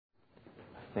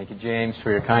Thank you, James,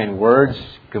 for your kind words.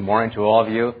 Good morning to all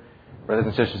of you, brothers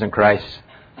and sisters in Christ.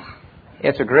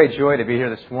 It's a great joy to be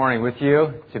here this morning with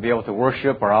you, to be able to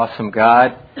worship our awesome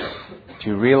God,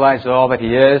 to realize all that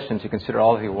He is, and to consider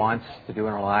all that He wants to do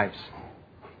in our lives.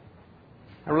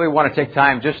 I really want to take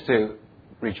time just to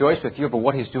rejoice with you about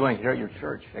what He's doing here at your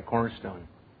church, at Cornerstone.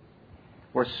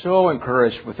 We're so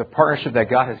encouraged with the partnership that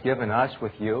God has given us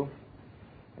with you.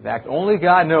 In fact, only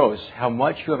God knows how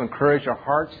much you have encouraged our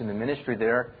hearts in the ministry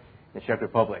there in the Czech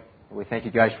Republic. We thank you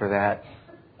guys for that.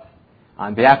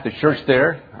 On behalf of the church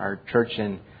there, our church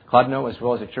in Kladno, as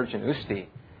well as the church in Ústí,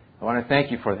 I want to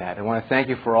thank you for that. I want to thank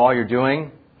you for all you're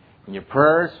doing, and your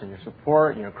prayers, and your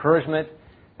support, and your encouragement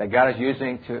that God is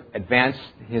using to advance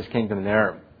His kingdom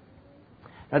there.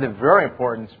 Another very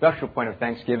important, special point of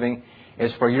thanksgiving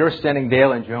is for your sending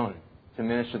Dale and Joan to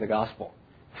minister the gospel.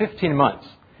 15 months.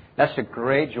 That's a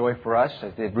great joy for us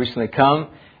as they've recently come,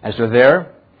 as they're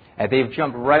there. They've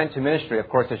jumped right into ministry, of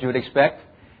course, as you would expect.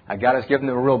 God has given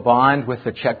them a real bond with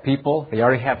the Czech people. They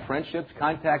already have friendships,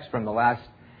 contacts from the last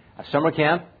summer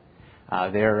camp.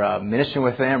 They're ministering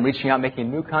with them, reaching out,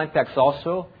 making new contacts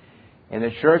also. In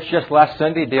the church, just last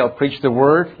Sunday, Dale preached the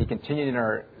Word. He continued in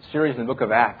our series in the book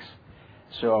of Acts.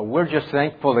 So we're just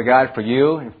thankful to God for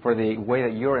you and for the way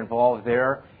that you're involved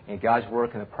there in God's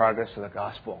work and the progress of the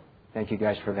gospel. Thank you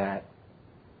guys for that.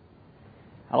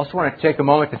 I also want to take a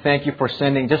moment to thank you for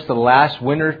sending just the last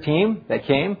winter team that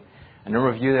came. A number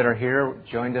of you that are here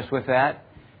joined us with that.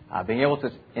 Being able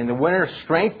to, in the winter,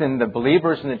 strengthen the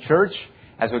believers in the church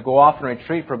as we go off on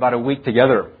retreat for about a week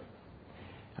together.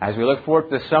 As we look forward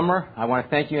to the summer, I want to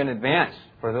thank you in advance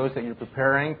for those that you're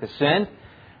preparing to send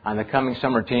on the coming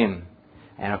summer team.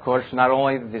 And of course, not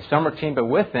only the summer team, but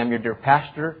with them, your dear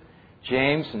pastor,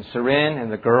 James and Sarin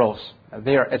and the girls.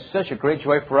 It's such a great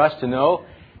joy for us to know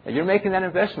that you're making that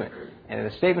investment and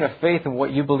a statement of faith in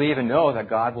what you believe and know that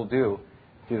God will do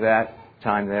through that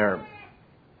time there.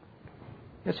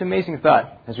 It's an amazing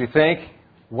thought as we think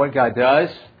what God does,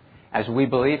 as we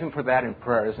believe Him for that in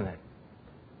prayer, isn't it?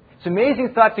 It's an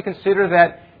amazing thought to consider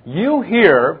that you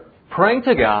here praying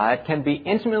to God can be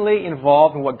intimately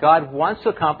involved in what God wants to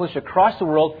accomplish across the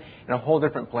world in a whole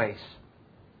different place.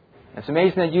 It's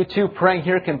amazing that you too praying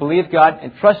here can believe God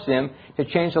and trust Him to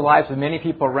change the lives of many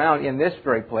people around in this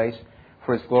very place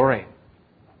for His glory.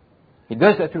 He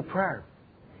does that through prayer.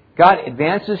 God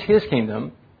advances His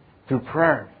kingdom through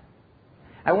prayer.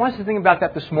 I want us to think about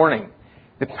that this morning.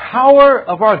 The power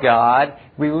of our God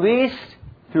released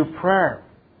through prayer.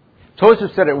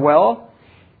 Tozer said it well.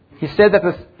 He said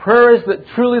that prayer is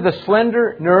truly the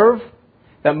slender nerve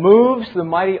that moves the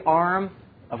mighty arm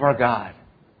of our God.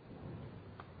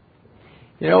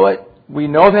 You know what? We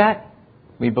know that.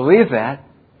 We believe that.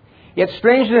 Yet,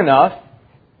 strangely enough,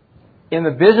 in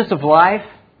the business of life,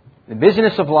 the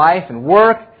busyness of life and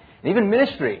work, and even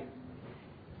ministry,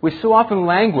 we so often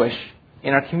languish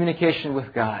in our communication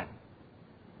with God.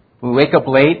 We wake up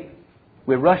late.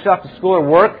 We rush off to school or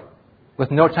work with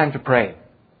no time to pray.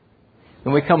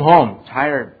 When we come home,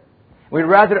 tired, we'd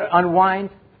rather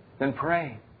unwind than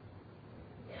pray.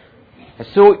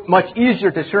 It's so much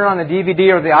easier to turn on the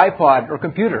DVD or the iPod or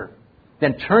computer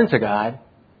than turn to God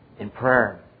in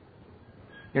prayer.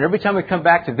 And every time we come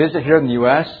back to visit here in the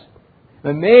U.S., I'm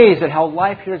amazed at how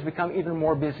life here has become even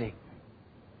more busy,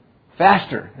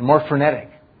 faster and more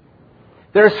frenetic.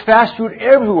 There's fast food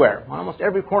everywhere, on almost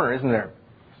every corner, isn't there?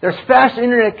 There's fast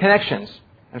internet connections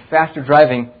and faster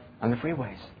driving on the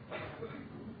freeways.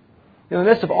 In the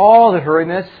midst of all the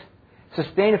hurriedness,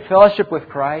 sustained fellowship with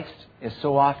Christ is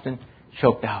so often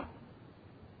choked out.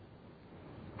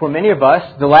 For many of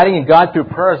us, delighting in God through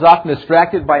prayer is often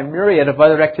distracted by a myriad of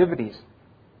other activities,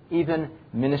 even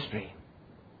ministry.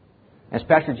 As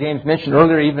Pastor James mentioned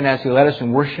earlier, even as he led us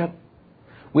in worship,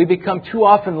 we become too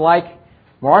often like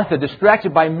Martha,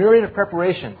 distracted by a myriad of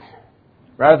preparations,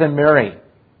 rather than Mary,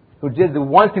 who did the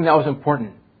one thing that was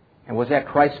important and was at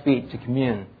Christ's feet to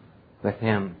commune with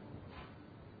Him.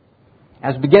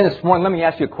 As we begin this morning, let me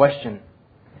ask you a question.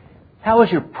 How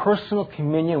is your personal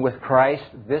communion with Christ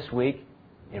this week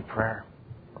in prayer?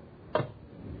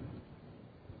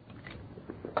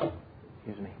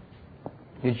 Excuse me.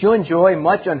 Did you enjoy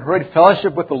much unhurried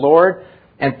fellowship with the Lord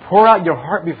and pour out your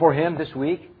heart before Him this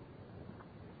week?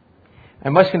 I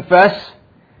must confess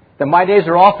that my days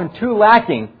are often too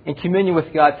lacking in communion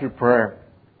with God through prayer.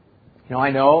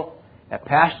 I know that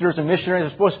pastors and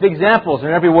missionaries are supposed to be examples in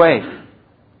every way.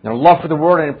 Their love for the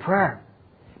Word and in prayer.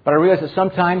 But I realize that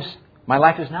sometimes my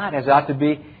life is not as it ought to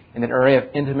be in that area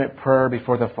of intimate prayer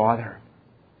before the Father.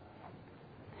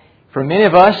 For many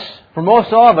of us, for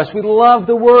most all of us, we love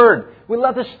the Word. We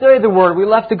love to study the Word. We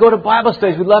love to go to Bible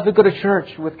studies. We love to go to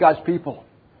church with God's people.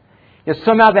 Yet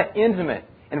somehow that intimate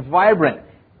and vibrant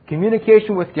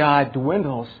communication with God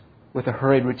dwindles with a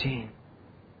hurried routine.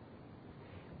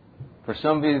 For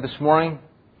some of you this morning,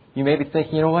 you may be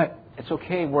thinking, you know what? It's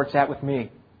okay where it's at with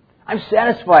me. I'm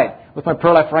satisfied with my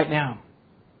prayer life right now.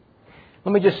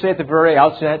 Let me just say at the very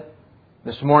outset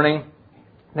this morning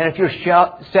that if you're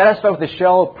satisfied with a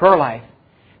shallow prayer life,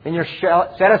 then you're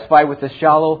satisfied with a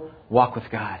shallow walk with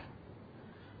God.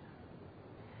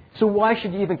 So why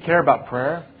should you even care about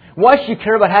prayer? Why should you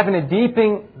care about having a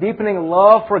deepening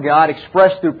love for God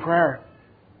expressed through prayer?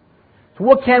 So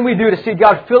what can we do to see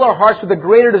God fill our hearts with a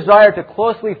greater desire to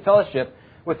closely fellowship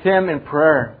with Him in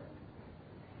prayer?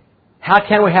 How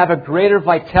can we have a greater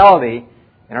vitality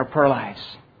in our prayer lives?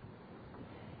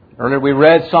 Earlier we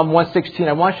read Psalm 116.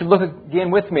 I want you to look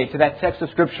again with me to that text of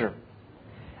Scripture.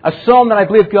 A psalm that I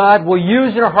believe God will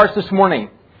use in our hearts this morning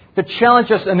to challenge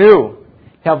us anew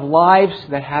to have lives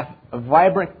that have a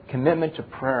vibrant commitment to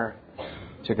prayer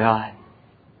to God.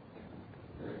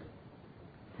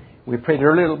 We prayed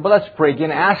earlier, but let's pray again,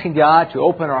 asking God to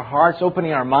open our hearts,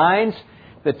 opening our minds,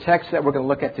 the text that we're going to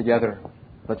look at together.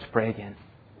 Let's pray again.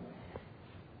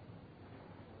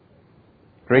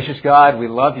 Gracious God, we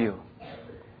love You.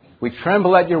 We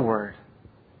tremble at Your word.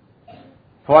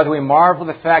 Father, we marvel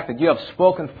at the fact that You have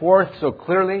spoken forth so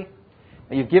clearly,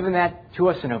 that You've given that to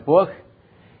us in a book,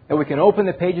 that we can open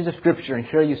the pages of Scripture and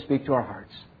hear You speak to our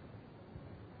hearts.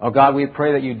 Oh God, we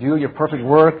pray that You do Your perfect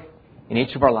work in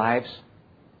each of our lives.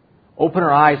 Open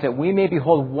our eyes that we may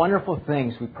behold wonderful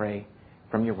things, we pray,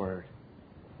 from Your word.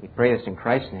 We pray this in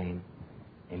Christ's name.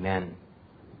 Amen.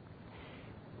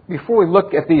 Before we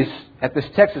look at this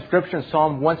text of Scripture in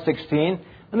Psalm 116,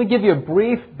 let me give you a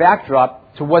brief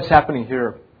backdrop to what's happening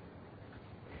here.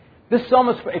 This psalm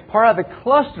is a part of a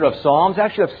cluster of psalms,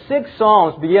 actually of 6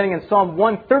 psalms beginning in Psalm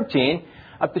 113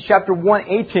 up to chapter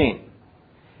 118.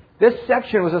 This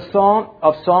section was a psalm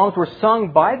of psalms were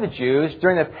sung by the Jews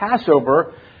during the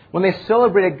Passover when they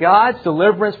celebrated God's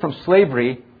deliverance from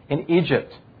slavery in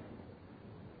Egypt.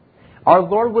 Our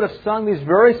Lord would have sung these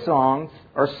very songs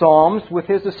or psalms with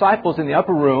His disciples in the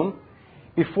upper room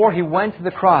before He went to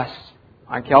the cross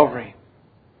on Calvary.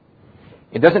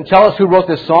 It doesn't tell us who wrote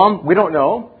this psalm. We don't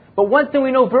know. But one thing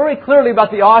we know very clearly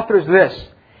about the author is this,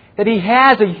 that he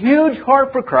has a huge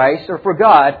heart for Christ or for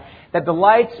God that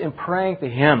delights in praying to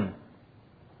Him.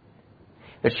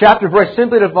 The chapter very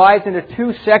simply divides into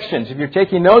 2 sections. If you're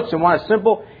taking notes and want a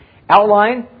simple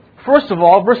outline, first of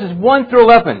all, verses 1 through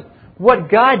 11, what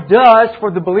God does for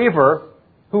the believer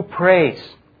who prays.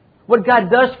 What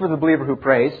God does for the believer who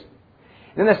prays.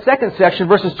 And then the second section,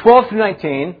 verses 12 through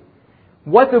 19,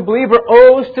 what the believer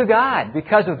owes to God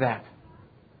because of that.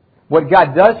 What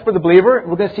God does for the believer,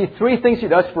 we're going to see 3 things He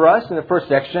does for us in the first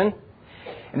section.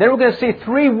 And then we're going to see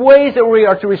 3 ways that we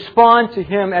are to respond to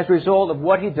Him as a result of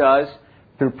what He does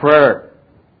through prayer.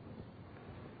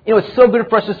 You know, it's so good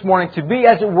for us this morning to be,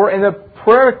 as it were, in the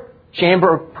prayer chamber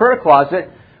or prayer closet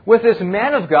with this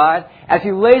man of God as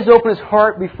he lays open his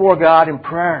heart before God in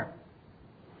prayer.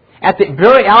 At the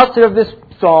very outset of this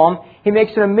psalm, he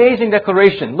makes an amazing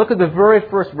declaration. Look at the very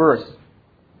first verse.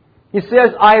 He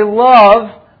says, I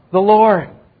love the Lord.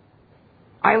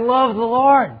 I love the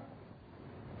Lord.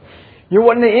 You know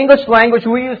what? In the English language,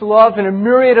 we use love in a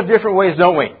myriad of different ways,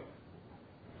 don't we?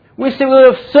 We say we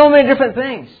love so many different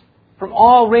things from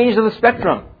all ranges of the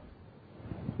spectrum.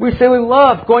 We say we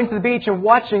love going to the beach and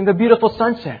watching the beautiful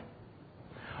sunset.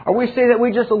 Or we say that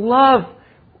we just love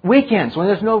weekends when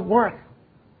there's no work.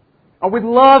 Or we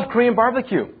love Korean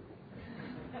barbecue.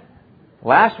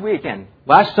 Last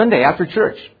Sunday after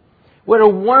church, we had a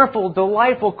wonderful,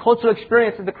 delightful cultural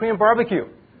experience at the Korean barbecue.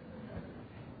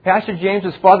 Pastor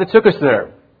James's father took us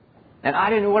there. And I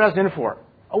didn't know what I was in for.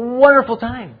 A wonderful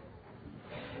time.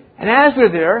 And as we were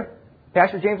there,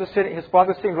 Pastor James was sitting, his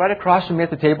father was sitting right across from me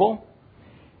at the table.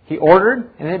 He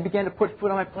ordered, and then began to put food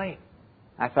on my plate.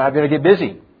 I thought I'd better get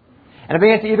busy. And I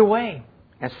began to eat away.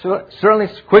 And certainly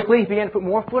quickly, he began to put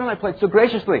more food on my plate, so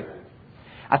graciously.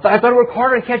 I thought I'd better work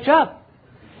harder and catch up.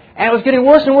 And it was getting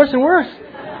worse and worse and worse.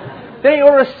 Then he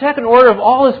ordered a second order of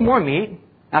all this more meat.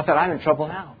 I thought, I'm in trouble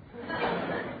now.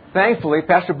 Thankfully,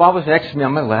 Pastor Bob was next to me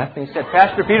on my left, and he said,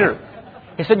 Pastor Peter,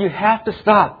 he said, you have to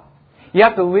stop. You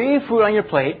have to leave food on your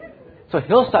plate, so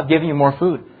he'll stop giving you more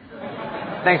food.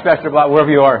 Thanks, Pastor Bob, wherever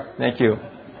you are. Thank you.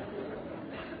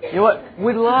 You know what?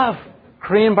 We love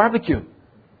Korean barbecue.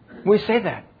 We say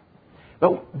that.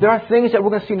 But there are things that we're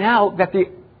going to see now that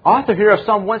the author here of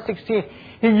Psalm 116,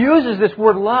 he uses this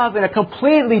word love in a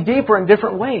completely deeper and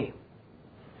different way.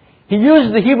 He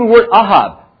uses the Hebrew word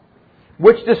ahab,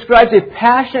 which describes a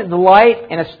passionate delight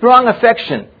and a strong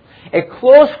affection, a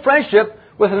close friendship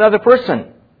with another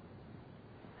person.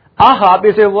 Ahab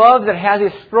is a love that has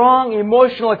a strong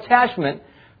emotional attachment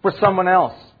for someone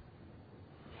else.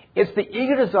 It's the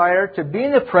eager desire to be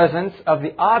in the presence of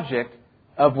the object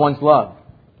of one's love.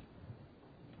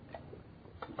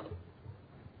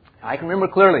 I can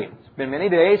remember clearly. It's been many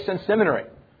days since seminary.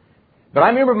 But I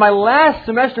remember my last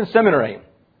semester in seminary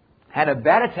had a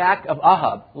bad attack of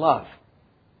Ahab love.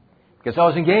 Because I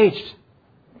was engaged.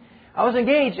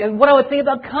 And what I would think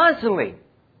about constantly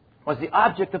was the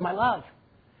object of my love.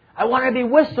 I wanted to be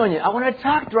with Sonia. I wanted to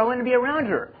talk to her. I wanted to be around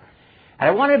her. And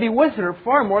I wanted to be with her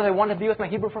far more than I wanted to be with my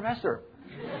Hebrew professor.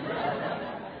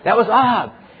 That was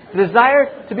Ahab. The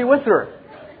desire to be with her.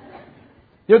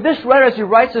 This writer, as he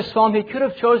writes this psalm, he could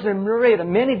have chosen a myriad of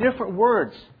many different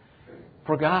words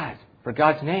for God, for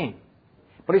God's name.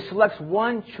 But he selects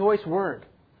one choice word,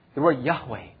 the word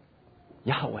Yahweh.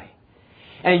 Yahweh.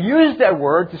 And he used that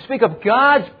word to speak of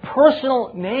God's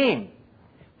personal name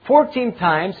 14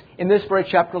 times in this very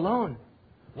chapter alone.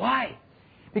 Why?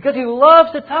 Because he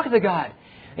loves to talk to God.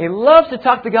 And he loves to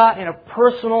talk to God in a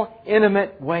personal,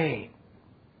 intimate way.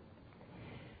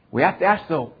 We have to ask,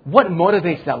 though, what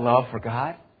motivates that love for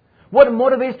God? What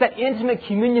motivates that intimate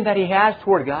communion that he has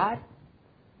toward God?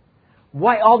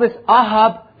 Why all this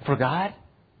Ahab for God?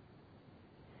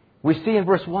 We see in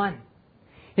verse 1.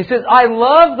 He says, I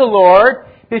love the Lord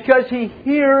because He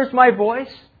hears my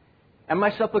voice and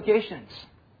my supplications.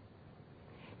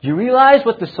 Do you realize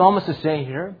what the psalmist is saying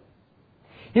here?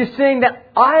 He's saying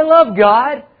that I love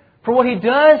God for what He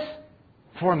does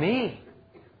for me.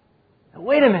 Now,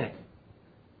 wait a minute.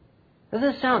 Does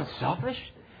this sound selfish?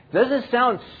 Does this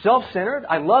sound self-centered?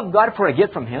 I love God for what I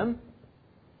get from Him.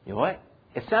 You know what?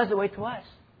 It sounds that way to us.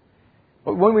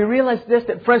 But when we realize this,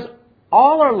 that friends,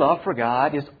 all our love for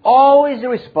God is always in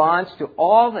response to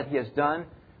all that He has done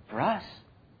for us.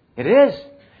 It is.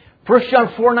 1 John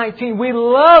 4:19, we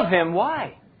love Him.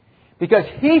 Why? Because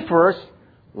He first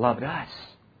loved us.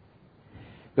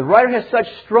 The writer has such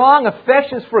strong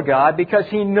affections for God because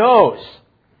he knows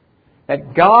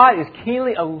that God is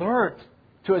keenly alert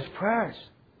to His prayers.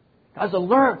 God's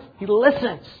alert. He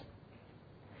listens.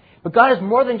 But God is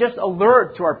more than just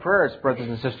alert to our prayers, brothers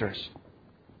and sisters.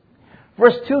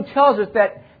 Verse 2 tells us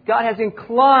that God has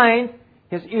inclined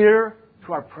His ear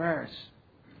to our prayers.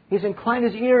 He's inclined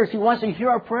His ears. He wants to hear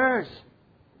our prayers.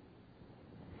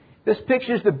 This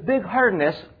pictures the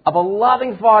big-heartedness of a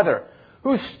loving Father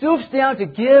who stoops down to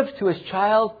give to His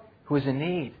child who is in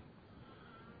need.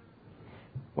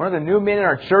 One of the new men in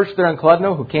our church there in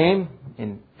Kludno who came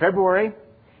in February,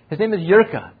 his name is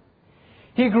Yurka.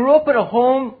 He grew up in a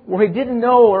home where he didn't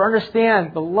know or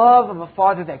understand the love of a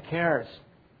father that cares.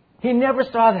 He never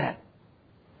saw that.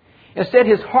 Instead,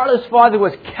 his heartless father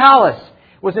was callous,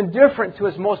 was indifferent to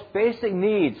his most basic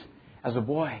needs as a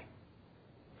boy.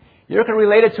 Yurka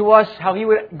related to us how he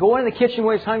would go in the kitchen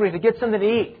when he's hungry to get something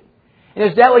to eat. And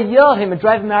his dad would yell at him and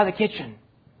drive him out of the kitchen.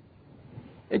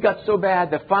 It got so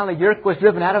bad that finally Yurka was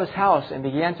driven out of his house and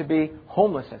began to be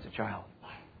homeless as a child.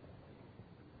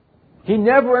 He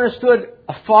never understood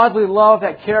a fatherly love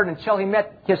that cared until he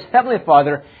met his Heavenly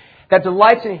Father that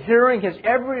delights in hearing his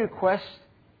every request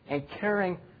and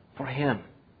caring for him.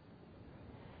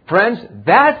 Friends,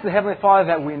 that's the Heavenly Father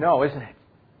that we know, isn't it?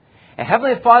 A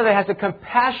Heavenly Father that has a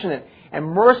compassionate and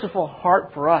merciful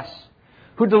heart for us,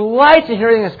 who delights in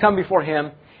hearing us come before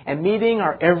Him and meeting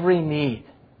our every need.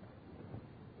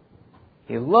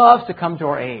 He loves to come to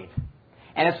our aid.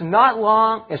 And it's not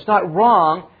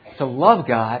wrong to love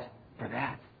God for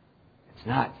that. It's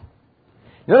not.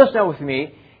 Notice now with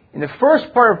me, in the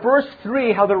first part of verse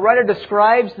 3, how the writer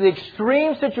describes the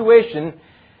extreme situation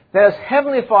that His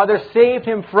Heavenly Father saved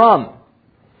him from.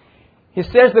 He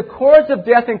says, the cords of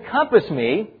death encompassed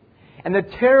me, and the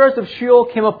terrors of Sheol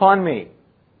came upon me.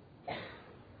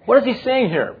 What is he saying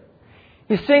here?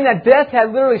 He's saying that death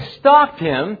had literally stalked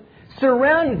him,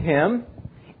 surrounded him,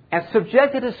 and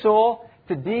subjected his soul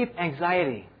to deep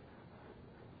anxiety.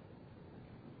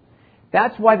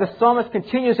 That's why the psalmist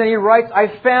continues and he writes,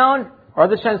 I found, or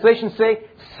other translations say,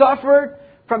 suffered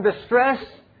from distress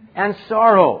and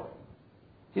sorrow.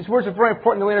 These words are very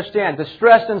important that we understand.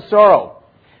 Distress and sorrow.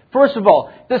 First of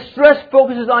all, distress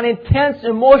focuses on intense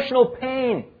emotional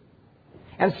pain.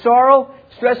 And sorrow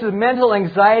stresses mental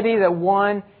anxiety that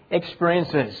one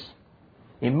experiences.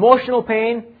 Emotional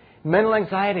pain, mental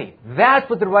anxiety. That's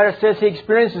what the writer says he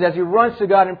experiences as he runs to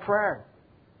God in prayer.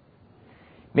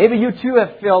 Maybe you too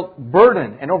have felt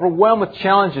burdened and overwhelmed with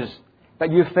challenges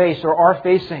that you face or are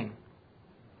facing.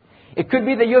 It could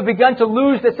be that you have begun to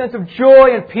lose that sense of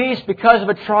joy and peace because of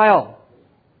a trial.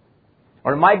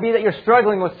 Or it might be that you're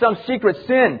struggling with some secret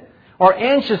sin or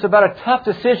anxious about a tough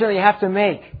decision that you have to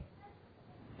make.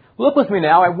 Look with me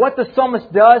now at what the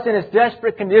psalmist does in his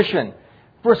desperate condition.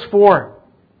 Verse 4.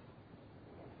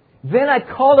 Then I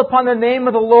called upon the name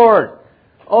of the Lord.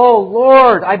 O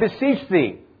Lord, I beseech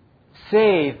Thee,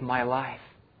 save my life.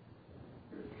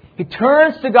 He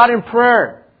turns to God in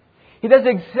prayer. He does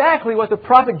exactly what the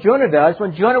prophet Jonah does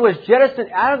when Jonah was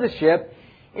jettisoned out of the ship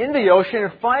into the ocean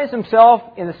and finds himself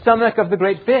in the stomach of the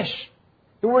great fish.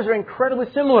 The words are incredibly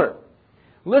similar.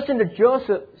 Listen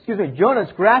to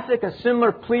Jonah's graphic and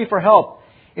similar plea for help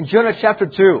in Jonah chapter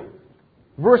 2.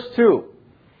 Verse 2.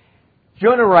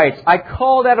 Jonah writes, I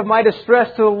called out of my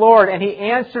distress to the Lord, and He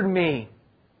answered me.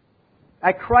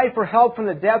 I cried for help from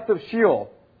the depth of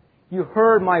Sheol. You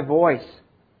heard my voice.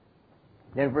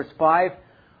 Then verse 5.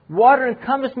 Water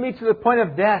encompassed me to the point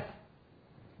of death.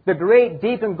 The great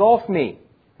deep engulfed me.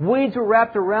 Weeds were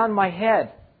wrapped around my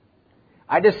head.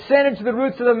 I descended to the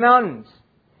roots of the mountains.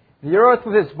 The earth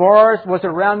with its bars was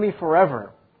around me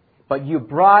forever. But you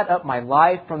brought up my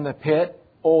life from the pit,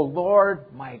 O Lord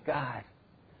my God.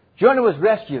 Jonah was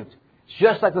rescued,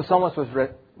 just like the psalmist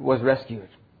was rescued.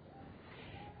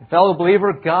 And fellow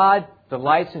believer, God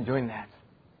delights in doing that.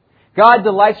 God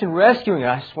delights in rescuing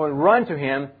us when we run to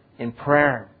Him in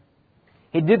prayer.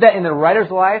 He did that in the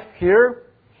writer's life here.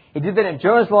 He did that in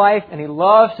Jonah's life, and He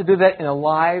loves to do that in the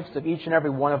lives of each and every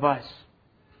one of us.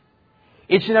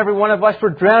 Each and every one of us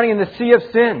were drowning in the sea of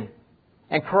sin.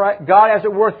 And God, as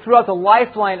it were, threw out the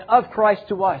lifeline of Christ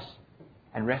to us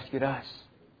and rescued us.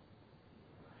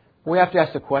 We have to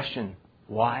ask the question,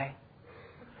 why?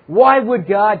 Why would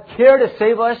God care to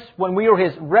save us when we were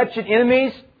His wretched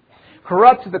enemies,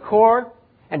 corrupt to the core,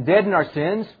 and dead in our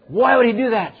sins? Why would He do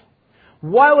that?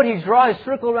 Why would He draw His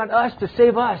circle around us to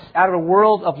save us out of a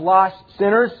world of lost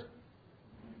sinners?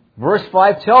 Verse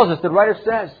 5 tells us, the writer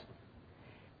says,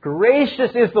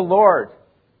 gracious is the Lord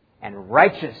and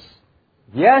righteous.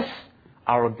 Yes,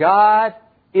 our God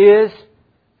is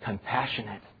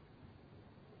compassionate.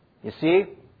 You see,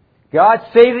 God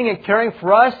saving and caring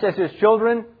for us as His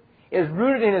children is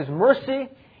rooted in His mercy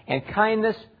and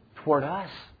kindness toward us.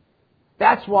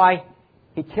 That's why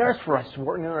He cares for us when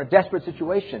we're in a desperate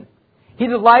situation. He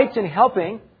delights in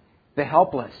helping the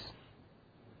helpless.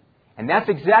 And that's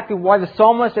exactly why the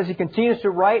psalmist, as he continues to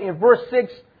write in verse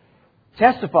 6,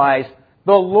 testifies,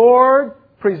 the Lord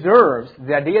preserves.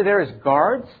 The idea there is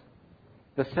guards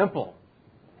the simple.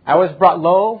 I was brought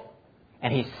low,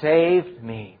 and He saved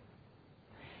me.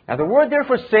 Now the word there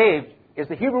for saved is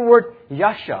the Hebrew word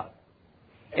yasha.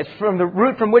 It's from the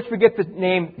root from which we get the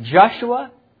name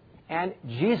Joshua and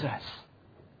Jesus.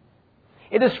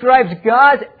 It describes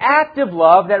God's active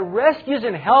love that rescues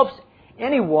and helps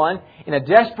anyone in a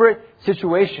desperate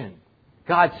situation.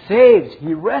 God saves,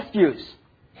 He rescues.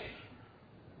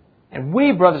 And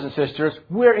we, brothers and sisters,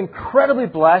 we're incredibly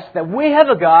blessed that we have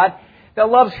a God that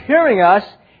loves hearing us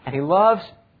and He loves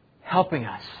helping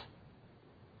us.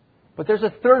 But there's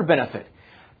a third benefit.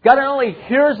 God not only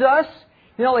hears us,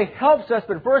 He not only helps us,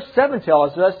 but verse 7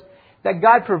 tells us that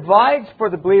God provides for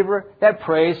the believer that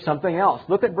prays something else.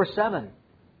 Look at verse 7.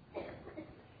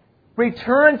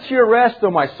 Return to your rest, O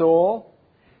my soul,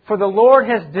 for the Lord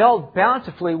has dealt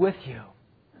bountifully with you.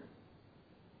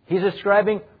 He's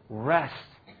describing rest.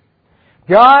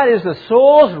 God is the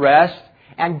soul's rest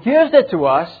and gives it to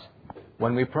us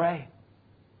when we pray.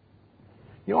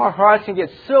 You know, our hearts can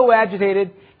get so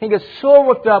agitated, can get so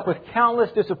worked up with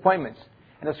countless disappointments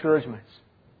and discouragements.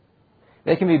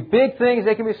 They can be big things,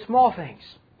 they can be small things.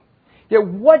 Yet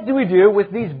what do we do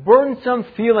with these burdensome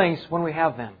feelings when we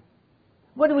have them?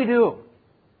 What do we do?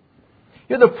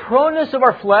 You know, the proneness of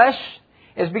our flesh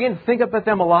is begin to think about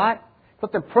them a lot,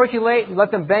 let them percolate and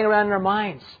let them bang around in our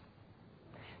minds.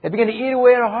 They begin to eat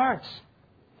away at our hearts.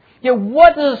 Yet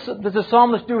what does the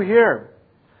psalmist do here?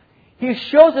 He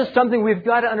shows us something we've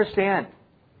got to understand.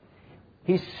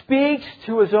 He speaks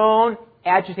to his own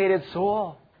agitated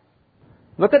soul.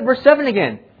 Look at verse 7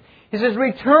 again. He says,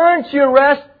 return to your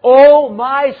rest, O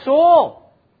my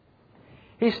soul.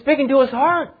 He's speaking to his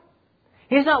heart.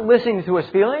 He's not listening to his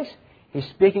feelings. He's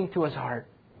speaking to his heart.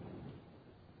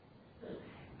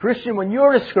 Christian, when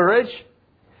you're discouraged,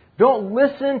 don't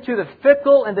listen to the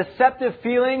fickle and deceptive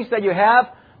feelings that you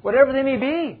have, whatever they may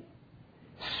be.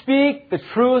 Speak the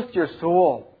truth to your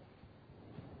soul.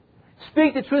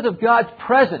 Speak the truth of God's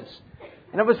presence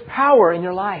and of His power in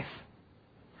your life.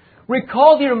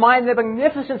 Recall to your mind the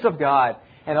magnificence of God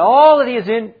and all that He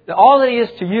is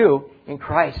to you in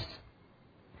Christ.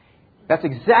 That's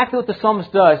exactly what the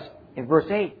psalmist does in verse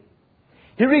 8.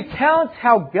 He recounts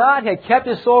how God had kept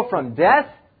his soul from death,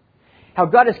 how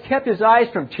God has kept his eyes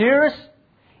from tears,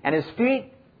 and his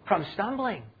feet from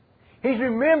stumbling. He's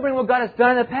remembering what God has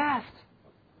done in the past.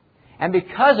 And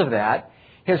because of that,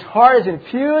 His heart is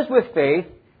infused with faith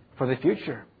for the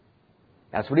future.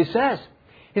 That's what he says.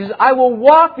 He says, I will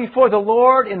walk before the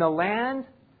Lord in the land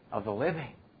of the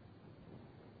living.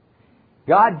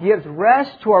 God gives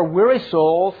rest to our weary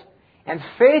souls and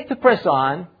faith to press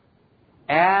on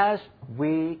as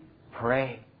we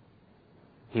pray.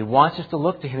 He wants us to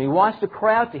look to Him. He wants to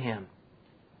cry out to Him.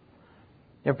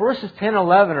 Now, verses 10 and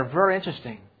 11 are very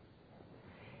interesting.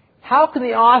 How can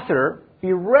the author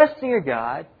be resting in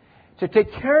God to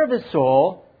take care of his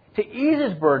soul, to ease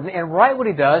his burden, and write what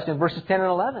he does in verses 10 and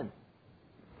 11?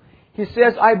 He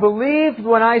says, I believed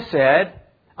when I said,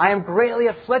 I am greatly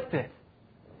afflicted.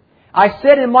 I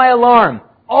said in my alarm,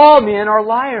 all men are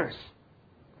liars.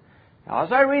 Now,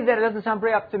 as I read that, it doesn't sound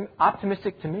very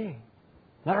optimistic to me.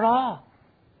 Not at all.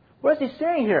 What is he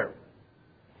saying here?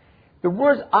 The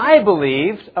words I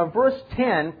believed of verse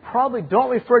 10 probably don't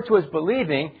refer to his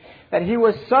believing that he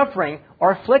was suffering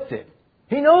or afflicted.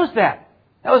 He knows that.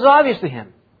 That was obvious to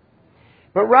him.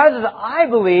 But rather, the I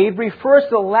believe refers to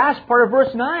the last part of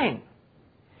verse 9.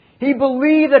 He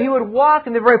believed that he would walk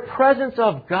in the very presence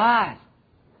of God.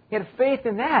 He had faith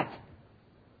in that.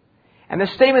 And the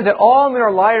statement that all men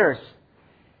are liars,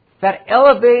 that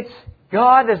elevates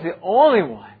God as the only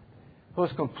one who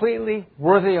is completely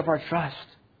worthy of our trust.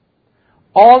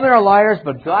 All men are liars,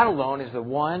 but God alone is the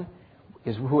one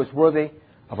who is worthy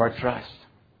of our trust.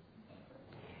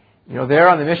 You know, there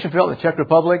on the mission field in the Czech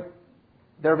Republic,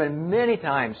 there have been many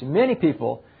times, many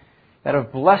people that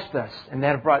have blessed us and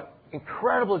that have brought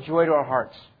incredible joy to our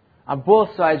hearts on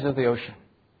both sides of the ocean.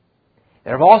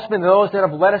 There have also been those that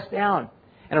have let us down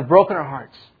and have broken our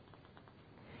hearts.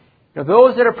 You know,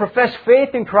 those that have professed faith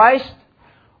in Christ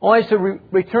only to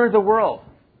return to the world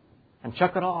and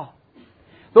chuck it all.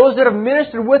 Those that have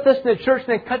ministered with us in the church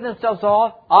and then cut themselves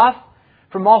off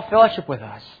from all fellowship with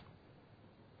us.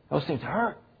 Those things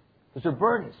hurt. Those are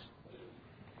burdens.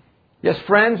 Yes,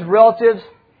 friends, relatives,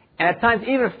 and at times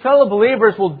even fellow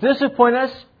believers will disappoint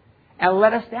us and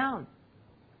let us down.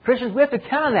 Christians, we have to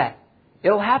count on that.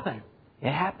 It'll happen.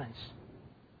 It happens.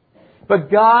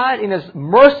 But God, in His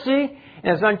mercy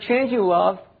and His unchanging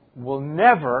love, will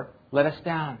never let us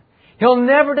down. He'll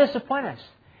never disappoint us.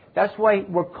 That's why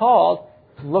we're called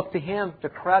to look to Him, to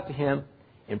cry out to Him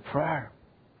in prayer.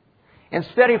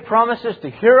 Instead, He promises to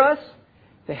hear us,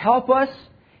 to help us,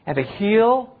 and to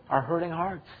heal our hurting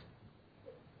hearts.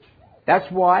 That's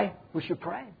why we should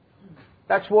pray.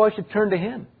 That's why we should turn to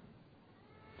Him.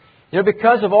 You know,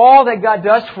 because of all that God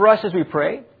does for us as we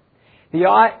pray, the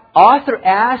author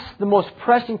asks the most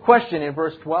pressing question in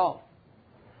verse 12.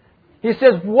 He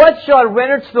says, what shall I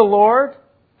render to the Lord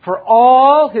for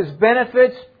all His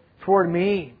benefits toward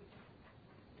me?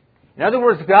 In other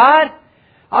words, God,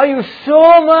 I owe You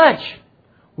so much.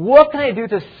 What can I do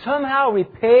to somehow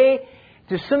repay,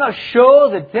 to somehow show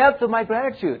the depth of my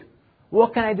gratitude?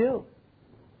 What can I do?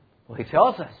 Well, He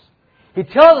tells us. He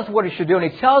tells us what He should do,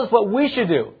 and He tells us what we should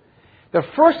do. The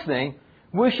first thing,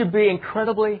 we should be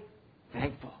incredibly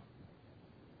thankful.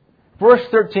 Verse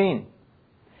 13.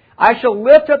 I shall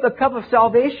lift up the cup of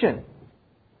salvation.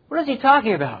 What is he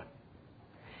talking about?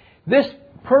 This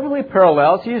perfectly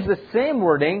parallels, he uses the same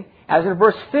wording as in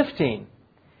verse 15,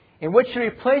 in which he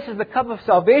replaces the cup of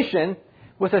salvation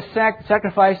with a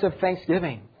sacrifice of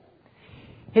thanksgiving.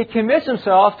 He commits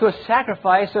himself to a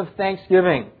sacrifice of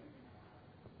thanksgiving.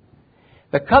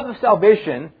 The cup of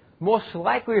salvation most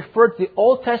likely referred to the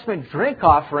Old Testament drink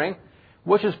offering,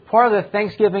 which is part of the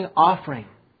thanksgiving offering.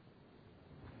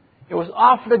 It was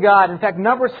offered to God. In fact,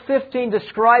 Numbers 15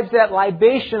 describes that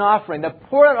libation offering, the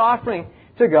pour-out offering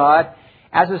to God,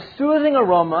 as a soothing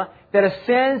aroma that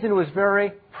ascends into His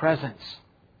very presence.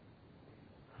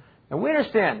 And we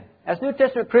understand, as New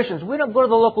Testament Christians, we don't go to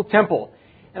the local temple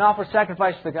and offer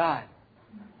sacrifice to God.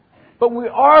 But we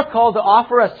are called to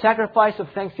offer a sacrifice of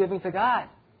thanksgiving to God.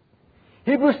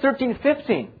 Hebrews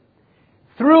 13:15.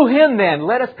 Through Him, then,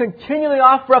 let us continually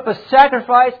offer up a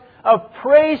sacrifice of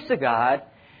praise to God.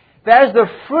 That is the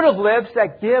fruit of lips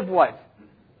that give what?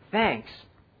 Thanks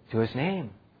to His name.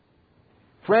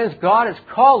 Friends, God has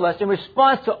called us in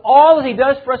response to all that He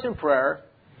does for us in prayer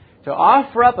to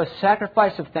offer up a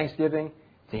sacrifice of thanksgiving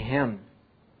to Him.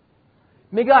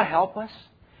 May God help us.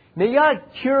 May God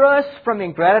cure us from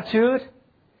ingratitude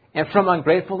and from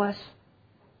ungratefulness.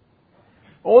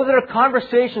 Oh, that our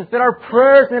conversations, that our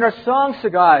prayers, and our songs to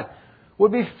God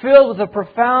would be filled with a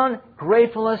profound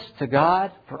gratefulness to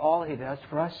God for all He does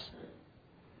for us.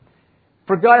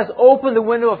 For God has opened the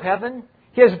window of heaven.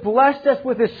 He has blessed us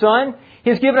with His Son. He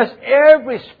has given us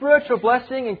every spiritual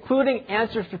blessing, including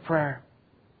answers to prayer.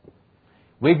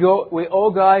 We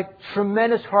owe God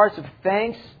tremendous hearts of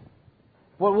thanks.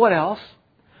 What else?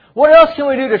 What else can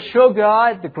we do to show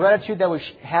God the gratitude that we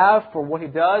have for what He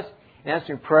does in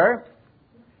answering prayer?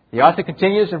 The author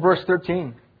continues in verse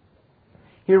 13.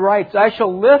 He writes, I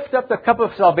shall lift up the cup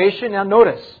of salvation, now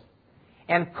notice,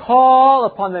 and call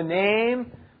upon the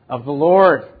name of the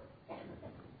Lord.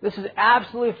 This is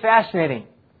absolutely fascinating.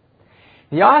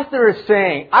 The author is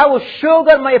saying, I will show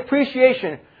God my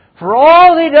appreciation for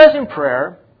all He does in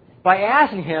prayer by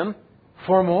asking Him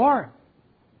for more.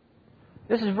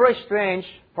 This is very strange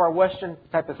for our Western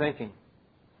type of thinking.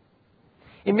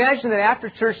 Imagine that after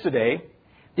church today,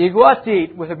 you go out to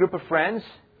eat with a group of friends,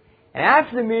 and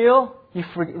after the meal, you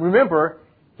remember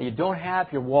that you don't have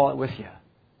your wallet with you.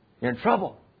 You're in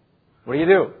trouble. What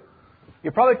do?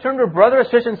 You probably turn to a brother or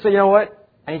sister and say, you know what?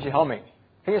 I need you to help me.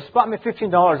 Can you spot me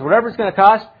 $15, whatever it's going to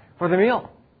cost for the meal?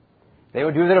 They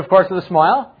would do that, of course, with a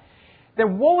smile.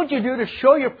 Then what would you do to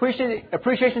show your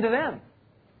appreciation to them?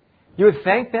 You would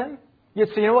thank them. You'd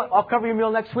say, you know what? I'll cover your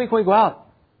meal next week when we go out.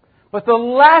 But the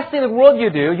last thing in the world you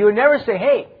do, you would never say,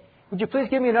 hey, would you please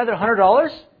give me another $100?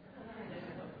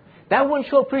 That wouldn't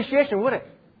show appreciation, would it?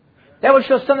 That would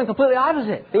show something completely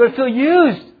opposite. They would feel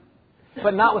used,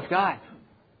 but not with God.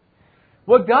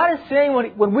 What God is saying,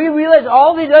 when we realize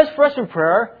all He does for us in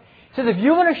prayer, He says, if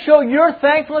you want to show your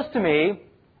thankfulness to me,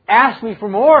 ask me for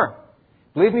more.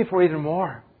 Believe me for even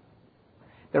more.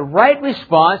 The right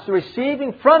response to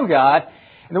receiving from God,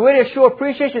 and the way to show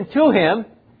appreciation to Him,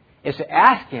 is to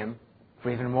ask Him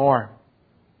for even more.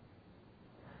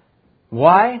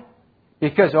 Why?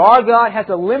 Because our God has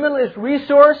a limitless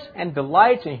resource and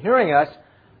delights in hearing us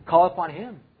call upon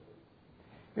Him.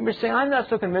 You may say, I'm not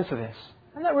so convinced of this.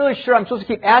 I'm not really sure I'm supposed to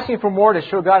keep asking for more to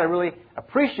show God I really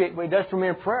appreciate what He does for me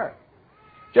in prayer.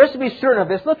 Just to be certain of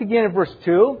this, look again in verse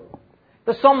 2.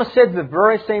 The psalmist said the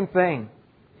very same thing.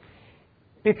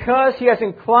 Because He has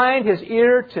inclined His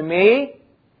ear to me,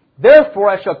 therefore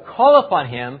I shall call upon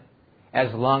Him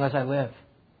as long as I live.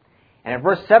 And in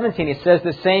verse 17 he says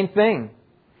the same thing.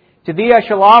 To Thee I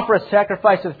shall offer a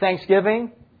sacrifice of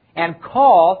thanksgiving and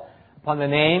call upon the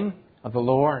name of the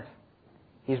Lord.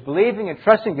 He's believing and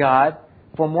trusting God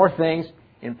for more things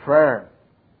in prayer.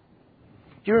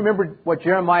 Do you remember what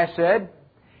Jeremiah said? And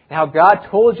how God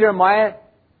told Jeremiah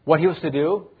what he was to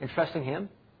do in trusting Him?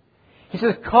 He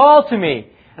says, call to me,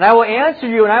 and I will answer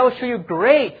you, and I will show you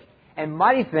great and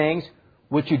mighty things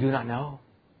which you do not know.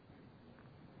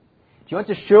 Do you want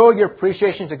to show your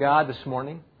appreciation to God this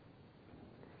morning?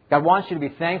 God wants you to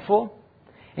be thankful,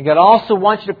 and God also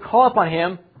wants you to call upon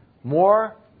Him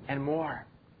more and more.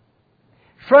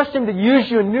 Trust Him to use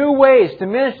you in new ways to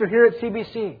minister here at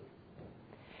CBC.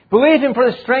 Believe Him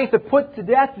for the strength to put to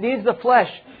death the needs of the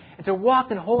flesh and to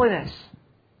walk in holiness.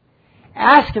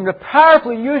 Ask Him to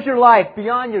powerfully use your life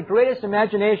beyond your greatest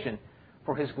imagination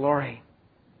for His glory.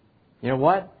 You know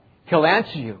what? He'll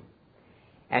answer you.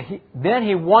 And then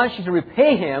He wants you to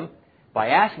repay Him by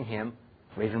asking Him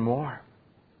for even more.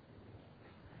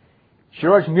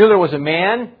 George Mueller was a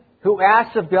man who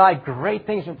asked of God great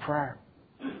things in prayer.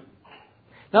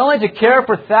 Not only to care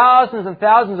for thousands and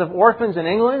thousands of orphans in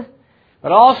England,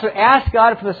 but also ask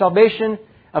God for the salvation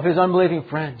of his unbelieving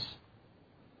friends.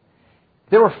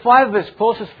 There were 5 of his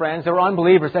closest friends that were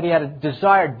unbelievers that he had a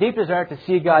deep desire to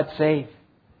see God save.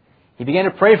 He began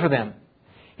to pray for them.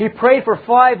 He prayed for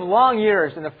 5 long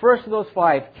years, and the first of those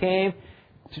 5 came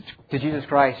to Jesus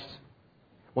Christ.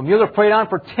 Well, Mueller prayed on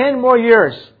for 10 more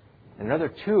years, and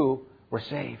another 2 were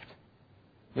saved.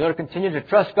 Mueller continued to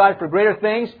trust God for greater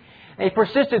things, and he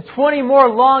persisted 20 more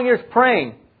long years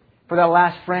praying for that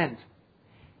last friend.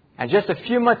 And just a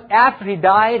few months after he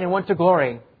died and went to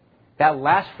glory, that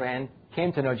last friend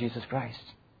came to know Jesus Christ.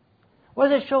 What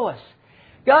does it show us?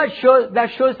 That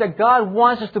shows that God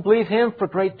wants us to believe Him for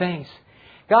great things.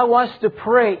 God wants us to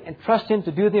pray and trust Him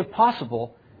to do the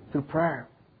impossible through prayer.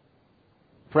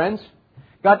 Friends,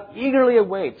 God eagerly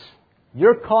awaits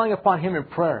your calling upon Him in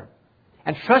prayer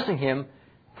and trusting Him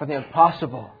for the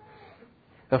impossible.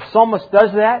 The psalmist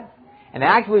does that and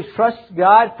actively trusts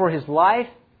God for his life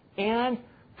and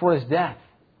for his death.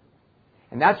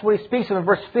 And that's what he speaks of in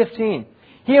verse 15.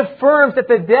 He affirms that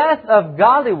the death of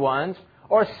godly ones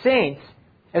or saints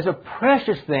is a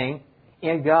precious thing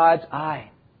in God's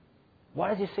eye. Why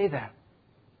does he say that?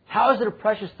 How is it a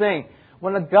precious thing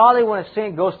when a godly one, a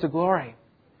saint, goes to glory?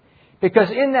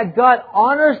 Because in that God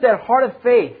honors that heart of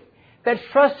faith that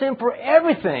trusts Him for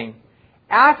everything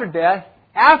after death,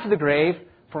 after the grave,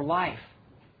 for life.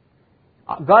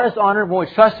 God is honored when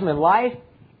we trust Him in life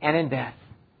and in death.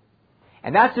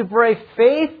 And that's the very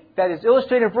faith that is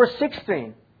illustrated in verse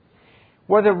 16,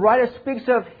 where the writer speaks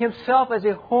of himself as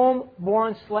a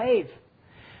homeborn slave.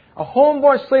 A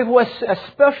homeborn slave who has a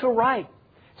special right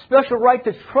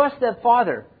to trust that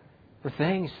Father for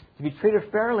things, to be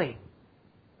treated fairly.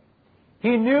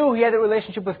 He knew he had a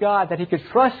relationship with God, that he could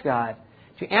trust God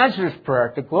to answer his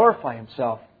prayer, to glorify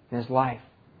himself in his life.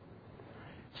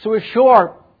 So we show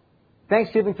our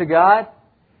thanksgiving to God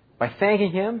by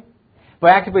thanking Him,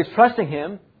 by actively trusting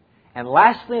Him, and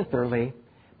lastly and thirdly,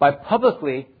 by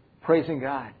publicly praising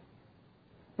God.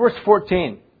 Verse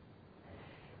 14.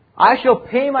 I shall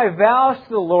pay my vows to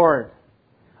the Lord.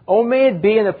 O may it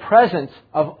be in the presence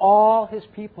of all His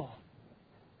people.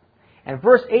 And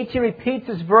verse 18 repeats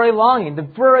this very longing, the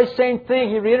very same thing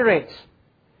he reiterates.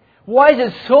 Why is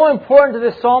it so important to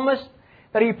this psalmist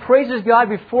that he praises God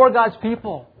before God's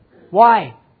people?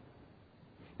 Why?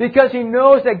 Because he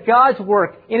knows that God's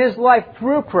work in his life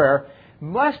through prayer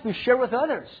must be shared with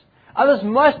others. Others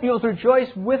must be able to rejoice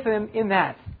with him in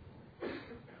that.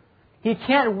 He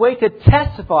can't wait to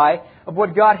testify of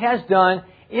what God has done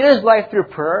in his life through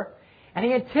prayer, and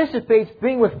he anticipates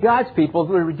being with God's people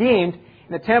who are redeemed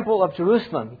in the temple of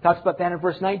Jerusalem. He talks about that in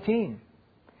verse 19.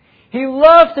 He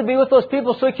loves to be with those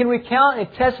people so he can recount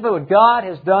and testify what God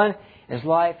has done in his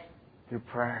life through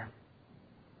prayer.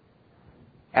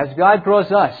 As God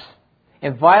grows us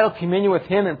in vital communion with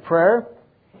Him in prayer,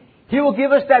 He will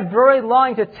give us that very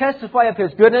longing to testify of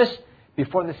His goodness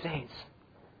before the saints.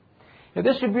 Now,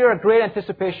 this should be our great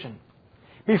anticipation.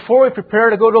 Before we prepare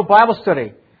to go to a Bible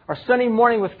study or Sunday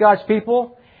morning with God's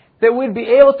people, that we'd be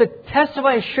able to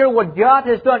testify and share what God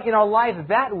has done in our life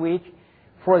that week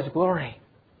for His glory.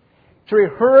 To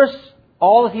rehearse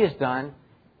all that He has done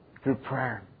through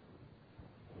prayer.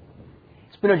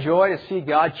 It's been a joy to see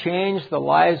God change the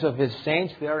lives of His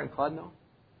saints there in Clodno.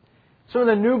 Some of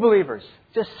the new believers,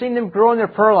 just seeing them grow in their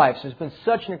prayer lives has been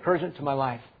such an encouragement to my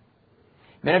life.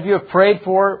 Many of you have prayed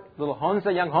for little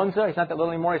Honza, young Honza. He's not that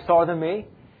little anymore, he's taller than me.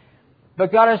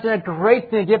 But God has done a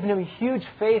great thing, giving him huge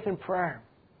faith in prayer.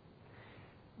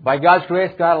 By God's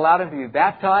grace, God allowed him to be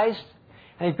baptized.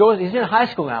 And he's in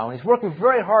high school now, and he's working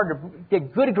very hard to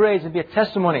get good grades and be a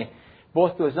testimony,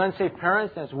 both to his unsaved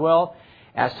parents as well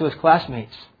as to his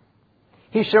classmates.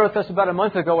 He shared with us about a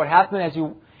month ago what happened as he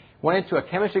went into a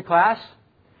chemistry class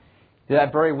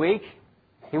that very week.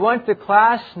 He went to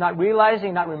class not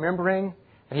realizing, not remembering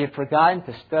that he had forgotten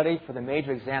to study for the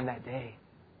major exam that day.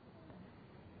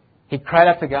 He cried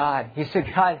out to God. He said,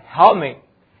 God, help me.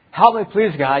 Help me,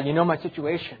 please, God. You know my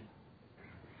situation.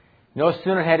 No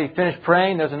sooner had he finished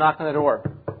praying, there was a knock on the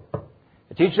door.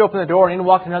 The teacher opened the door and in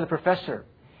walked another professor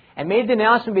and made the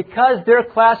announcement because their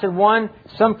class had won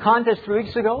some contest 3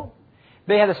 weeks ago.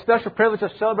 They had a special privilege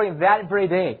of celebrating that very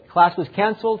day. Class was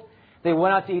canceled. They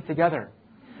went out to eat together.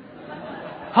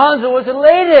 Hansa was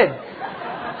elated.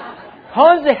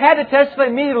 Hansa had to testify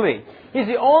immediately. He's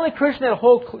the only Christian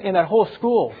in that whole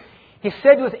school. He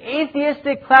said to his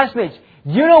atheistic classmates,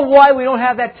 you know why we don't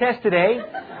have that test today?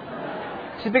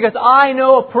 He said, because I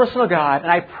know a personal God,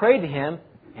 and I prayed to Him,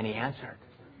 and He answered.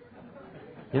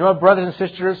 You know what, brothers and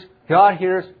sisters? God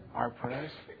hears our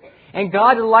prayers. And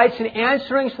God delights in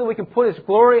answering so that we can put His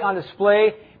glory on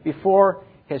display before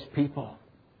His people.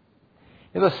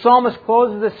 And the psalmist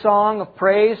closes this song of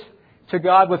praise to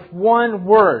God with one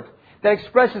word that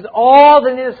expresses all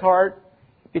that in his heart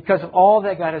because of all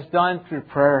that God has done through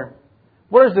prayer.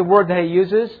 What is the word that he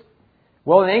uses?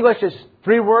 Well, in English it's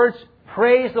 3 words,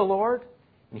 praise the Lord.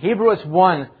 In Hebrew it's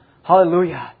 1,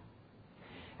 hallelujah.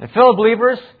 And fellow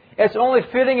believers, it's only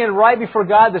fitting and right before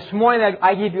God this morning that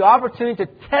I give you opportunity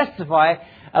to testify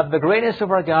of the greatness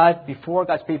of our God before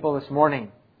God's people this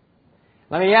morning.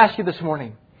 Let me ask you this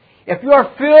morning, if you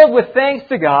are filled with thanks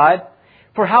to God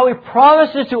for how He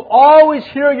promises to always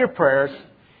hear your prayers,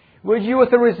 would you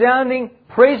with a resounding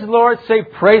praise the Lord say,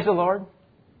 praise the Lord?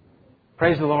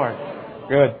 Praise the Lord.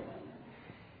 Good.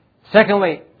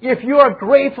 Secondly, if you are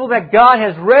grateful that God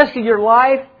has rescued your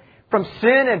life from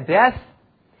sin and death,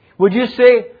 would you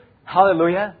say,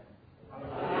 hallelujah?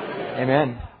 Hallelujah.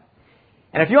 Amen.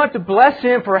 And if you want to bless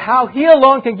Him for how He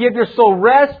alone can give your soul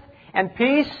rest and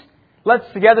peace,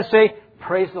 let's together say,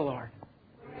 praise the Lord.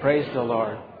 Praise the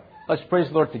Lord. Let's praise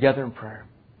the Lord together in prayer.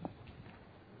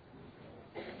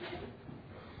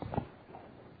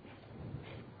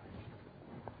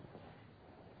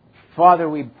 Father,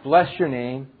 we bless Your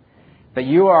name that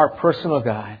You are our personal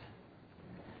God.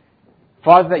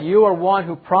 Father, that You are one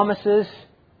who promises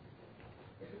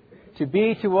to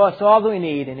be to us all that we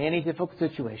need in any difficult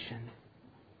situation.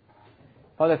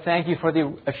 Father, thank You for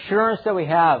the assurance that we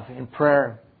have in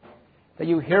prayer, that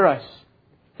You hear us,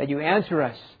 that You answer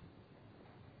us.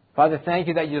 Father, thank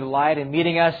You that You delight in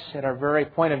meeting us at our very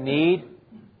point of need.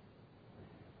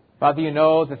 Father, You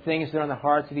know the things that are on the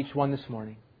hearts of each one this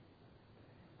morning.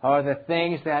 Father, the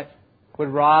things that would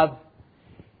rob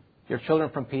Your children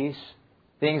from peace,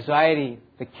 the anxiety,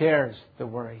 the cares, the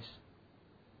worries.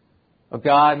 Oh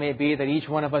God, may it be that each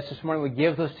one of us this morning would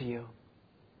give those to you,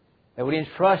 that we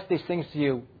entrust these things to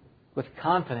you with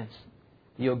confidence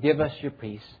that you'll give us your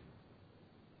peace.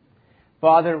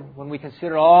 Father, when we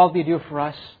consider all that you do for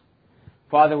us,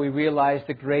 Father, we realize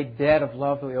the great debt of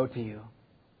love that we owe to you.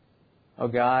 Oh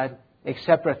God,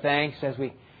 accept our thanks as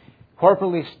we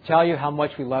corporately tell you how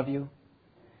much we love you.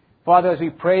 Father, as we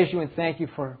praise you and thank you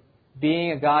for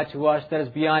being a God to us that is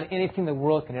beyond anything the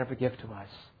world can ever give to us.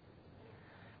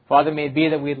 Father, may it be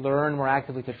that we learn more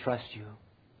actively to trust you.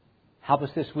 Help us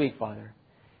this week, Father,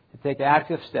 to take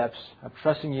active steps of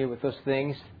trusting you with those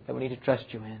things that we need to trust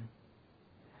you in.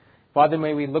 Father,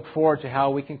 may we look forward to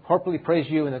how we can corporately praise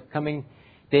you in the coming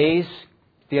days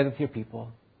together with your people.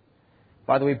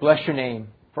 Father, we bless your name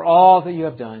for all that you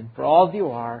have done, for all that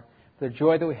you are, for the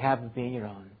joy that we have of being your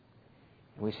own.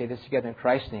 And we say this together in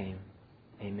Christ's name.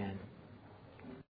 Amen.